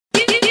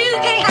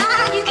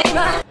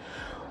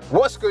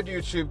What's good,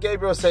 YouTube?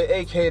 Gabriel Say,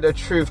 aka The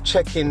Truth,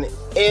 checking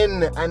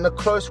in. And the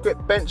close grip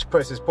bench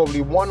press is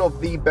probably one of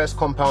the best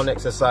compound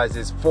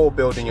exercises for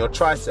building your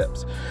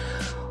triceps.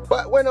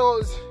 But when I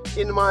was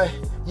in my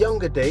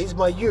younger days,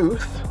 my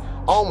youth,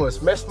 I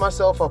almost messed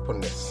myself up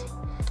on this.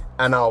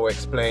 And I'll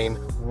explain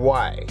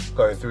why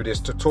going through this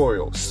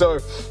tutorial. So,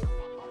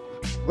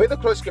 with the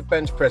close grip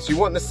bench press, you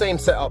want the same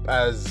setup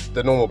as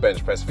the normal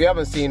bench press. If you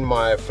haven't seen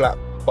my flat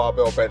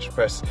barbell bench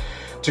press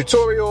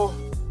tutorial,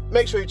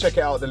 make sure you check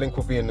it out. The link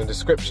will be in the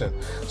description.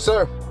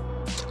 So,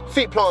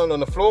 feet planted on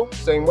the floor,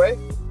 same way.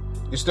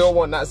 You still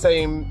want that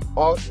same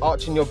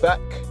arch in your back.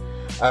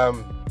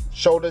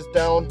 Shoulders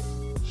down,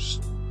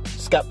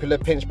 scapula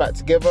pinched back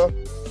together.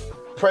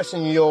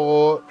 Pressing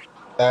your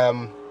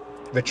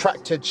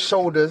retracted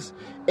shoulders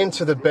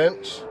into the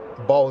bench,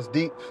 balls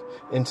deep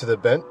into the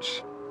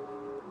bench.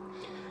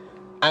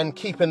 And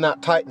keeping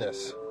that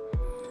tightness.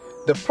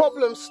 The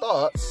problem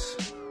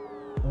starts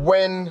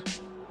when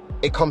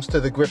it comes to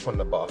the grip on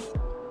the bar.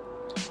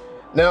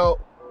 Now,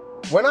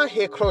 when I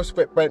hear close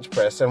grip bench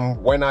press,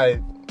 and when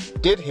I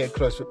did hear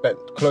close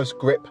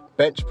grip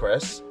bench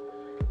press,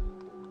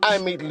 I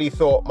immediately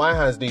thought my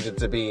hands needed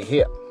to be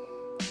here.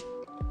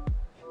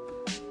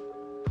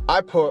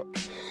 I put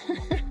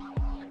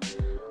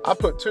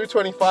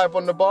 225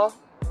 on the bar.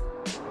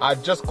 I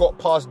just got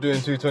past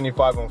doing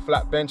 225 on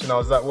flat bench, and I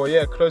was like, well,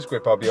 yeah, close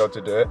grip, I'll be able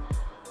to do it.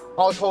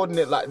 I was holding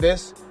it like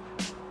this,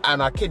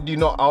 and I kid you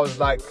not, I was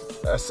like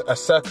a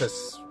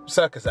circus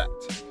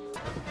act.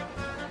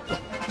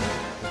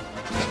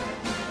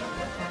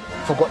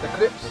 Forgot the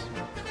clips.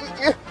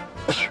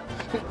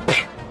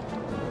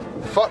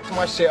 Fucked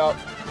my shit up,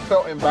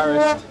 felt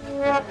embarrassed,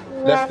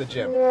 left the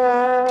gym.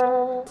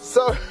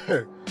 So,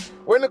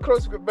 when a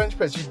close grip bench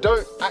press, you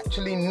don't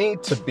actually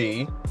need to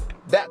be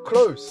that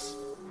close.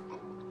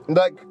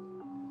 Like,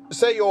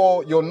 say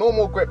your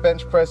normal grip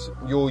bench press,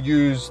 you'll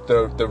use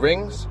the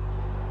rings.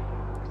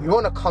 You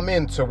want to come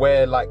in to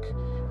where like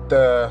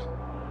the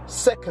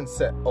second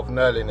set of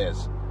knurling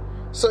is.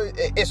 So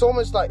it's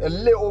almost like a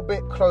little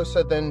bit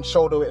closer than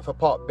shoulder width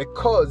apart,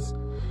 because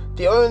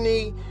the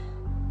only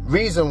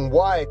reason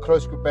why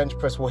close grip bench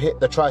press will hit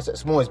the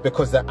triceps more is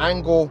because the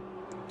angle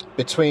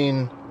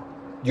between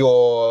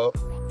your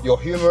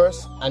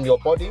humerus and your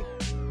body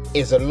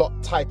is a lot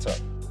tighter.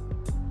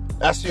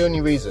 That's the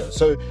only reason.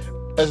 So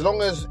as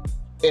long as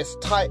it's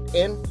tight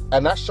in,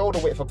 and that's shoulder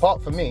width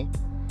apart for me,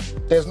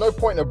 there's no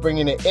point of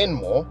bringing it in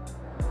more.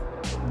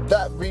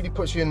 That really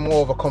puts you in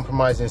more of a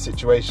compromising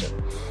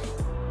situation.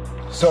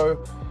 So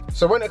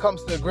when it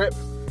comes to the grip,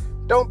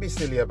 don't be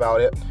silly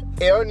about it.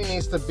 It only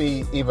needs to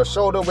be either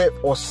shoulder width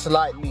or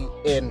slightly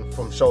in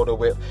from shoulder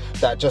width.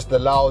 That just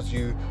allows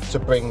you to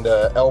bring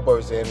the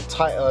elbows in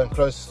tighter and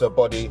closer to the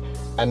body,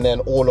 and then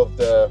all of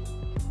the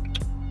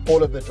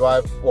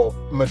drive, well,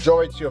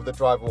 majority of the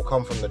drive will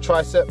come from the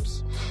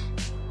triceps.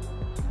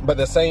 But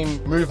the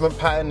same movement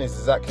pattern is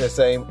exactly the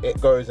same.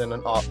 It goes in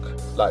an arc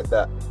like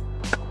that.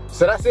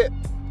 So that's it.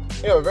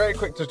 You know, a very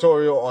quick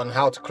tutorial on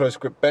how to close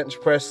grip bench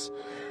press.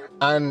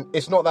 And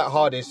it's not that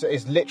hard. It's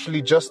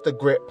literally just the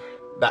grip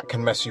that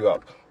can mess you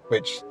up,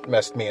 which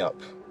messed me up.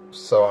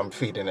 So I'm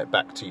feeding it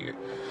back to you.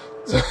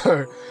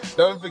 So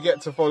don't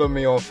forget to follow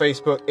me on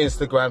Facebook,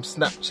 Instagram,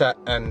 Snapchat,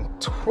 and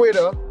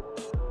Twitter.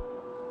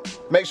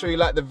 Make sure you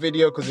like the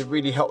video because it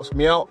really helps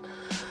me out.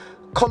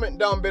 Comment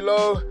down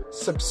below,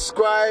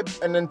 subscribe,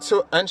 and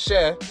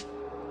share.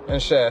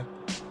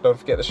 Don't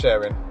forget the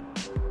sharing.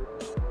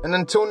 And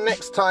until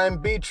next time,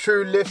 be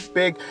true, lift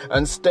big,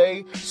 and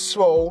stay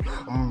swole,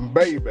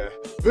 baby.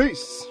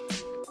 Peace.